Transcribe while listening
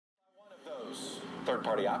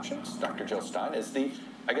third-party options. Dr. Jill Stein is the,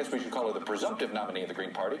 I guess we should call her the presumptive nominee of the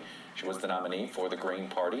Green Party. She was the nominee for the Green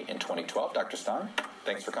Party in 2012. Dr. Stein,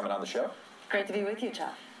 thanks for coming on the show. Great to be with you,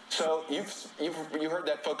 Chuck. So you heard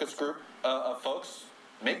that focus group of folks.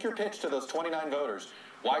 Make your pitch to those 29 voters.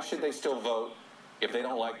 Why should they still vote if they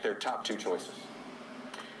don't like their top two choices?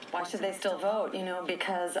 Why should they still vote? You know,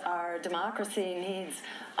 because our democracy needs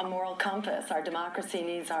a moral compass. Our democracy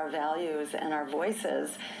needs our values and our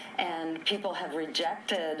voices. And people have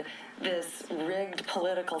rejected this rigged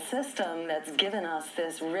political system that's given us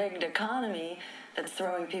this rigged economy that's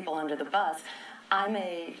throwing people under the bus. I'm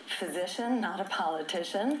a physician, not a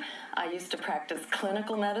politician. I used to practice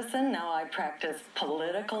clinical medicine. Now I practice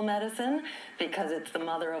political medicine because it's the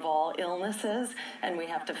mother of all illnesses, and we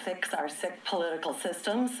have to fix our sick political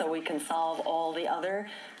system so we can solve all the other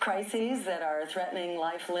crises that are threatening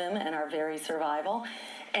life, limb, and our very survival.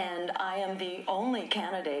 And I am the only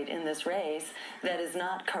candidate in this race that is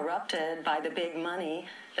not corrupted by the big money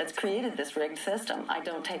that's created this rigged system. I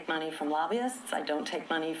don't take money from lobbyists, I don't take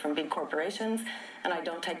money from big corporations, and I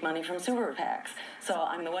don't take money from super PACs. So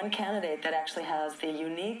I'm the one candidate that actually has the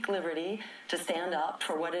unique liberty to stand up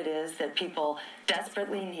for what it is that people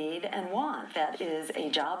desperately need and want. That is a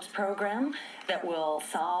jobs program that will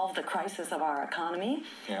solve the crisis of our economy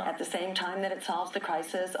at the same time that it solves the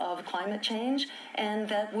crisis of climate change, and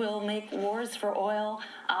that will make wars for oil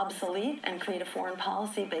obsolete and create a foreign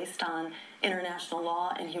policy based on international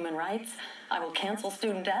law and human rights. I will cancel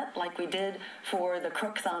student debt like we did for the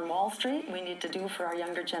crooks on Wall Street. We need to do for our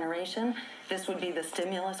younger generation. This would be the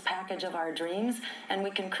stimulus package of our dreams, and we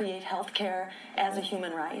can create health care as a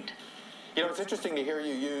human right. You know, it's interesting to hear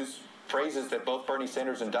you use phrases that both Bernie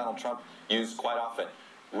Sanders and Donald Trump use quite often.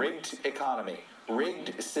 Rigged economy,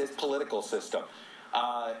 rigged political system.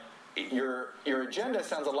 Your agenda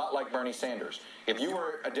sounds a lot like Bernie Sanders. If you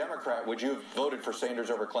were a Democrat, would you have voted for Sanders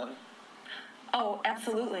over Clinton? Oh,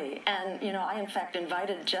 absolutely. And, you know, I, in fact,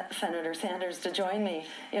 invited Senator Sanders to join me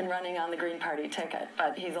in running on the Green Party ticket.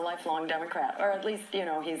 But he's a lifelong Democrat, or at least, you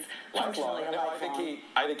know, he's functionally a lifelong.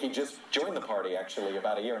 I think he just joined the party, actually,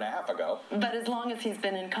 about a year and a half ago. But as long as he's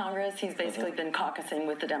been in Congress, he's basically been caucusing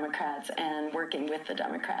with the Democrats and working with the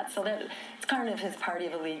Democrats. So that it's kind of his party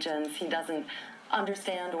of allegiance. He doesn't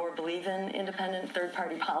understand or believe in independent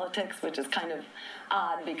third-party politics, which is kind of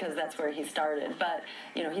odd because that's where he started. But,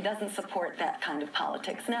 you know, he doesn't support that kind of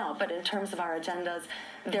politics now. But in terms of our agendas,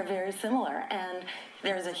 they're very similar. And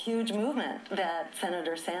there's a huge movement that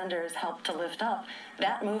Senator Sanders helped to lift up.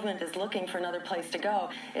 That movement is looking for another place to go.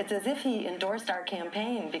 It's as if he endorsed our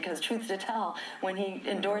campaign because, truth to tell, when he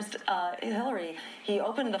endorsed Hillary, he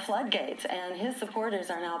opened the floodgates, and his supporters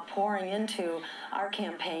are now pouring into our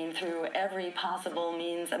campaign through every possible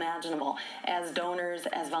means imaginable, as donors,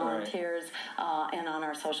 as volunteers, and on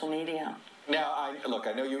our social media. Now, I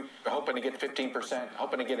know you're hoping to get 15%,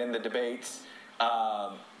 hoping to get in the debates.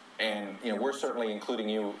 And, you know, we're certainly including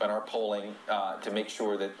you in our polling to make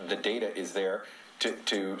sure that the data is there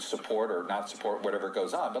to support or not support whatever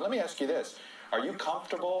goes on. But let me ask you this. Are you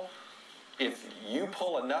comfortable, if you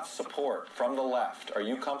pull enough support from the left, are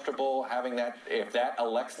you comfortable having that, if that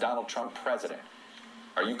elects Donald Trump president,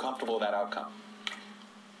 are you comfortable with that outcome?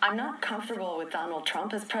 I'm not comfortable with Donald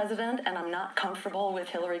Trump as president, and I'm not comfortable with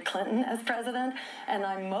Hillary Clinton as president, and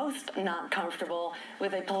I'm most not comfortable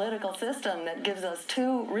with a political system that gives us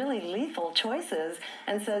two really lethal choices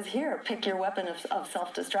and says, here, pick your weapon of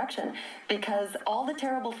self-destruction. Because all the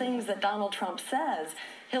terrible things that Donald Trump says,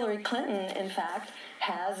 Hillary Clinton, in fact,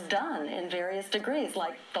 has done in various degrees,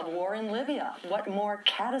 like the war in Libya. What more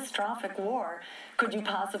catastrophic war could you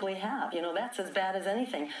possibly have? You know, that's as bad as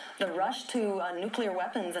anything. The rush to nuclear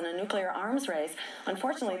weapons and a nuclear arms race,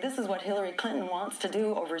 unfortunately, this is what Hillary Clinton wants to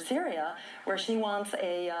do over Syria, where she wants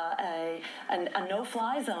a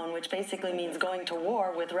no-fly zone, which basically means going to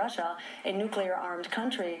war with Russia, a nuclear-armed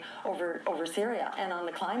country over Syria. And on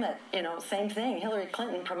the climate, you know, same thing. Hillary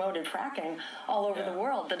Clinton promoted fracking all over the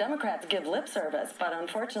world. The Democrats give lip service, but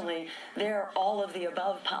unfortunately, their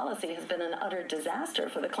all-of-the-above policy has been an utter disaster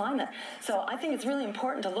for the climate. So I think it's really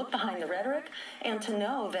important to look behind the rhetoric and to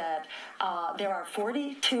know that there are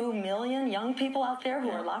 42 million young people out there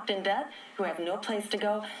who are locked in debt, who have no place to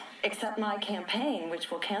go, except my campaign,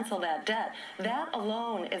 which will cancel that debt. That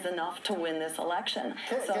alone is enough to win this election.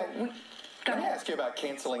 Let me ask you about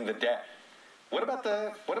canceling the debt. What about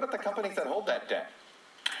the companies that hold that debt?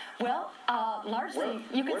 Well, largely,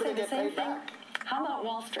 you could say the same thing. How about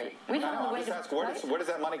Wall Street? We found a way to. Where does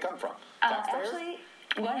that money come from? Actually,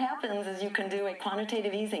 what happens is you can do a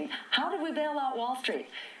quantitative easing. How did we bail out Wall Street?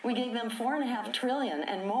 We gave them $4.5 trillion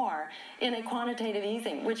and more in a quantitative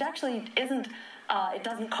easing, which actually isn't It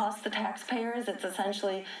doesn't cost the taxpayers. It's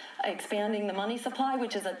essentially expanding the money supply,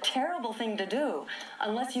 which is a terrible thing to do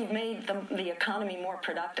unless you've made the economy more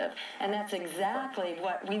productive. And that's exactly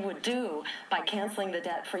what we would do by canceling the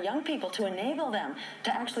debt for young people, to enable them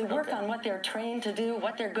to actually work on what they're trained to do,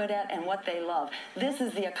 what they're good at, and what they love. This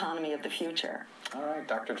is the economy of the future. All right,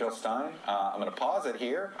 Dr. Jill Stein, I'm going to pause it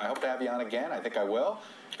here. I hope to have you on again. I think I will.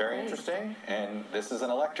 Very interesting. And this is an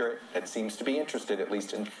electorate that seems to be interested, at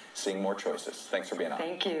least, in seeing more choices. Thanks for being on.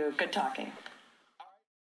 Thank you. Good talking.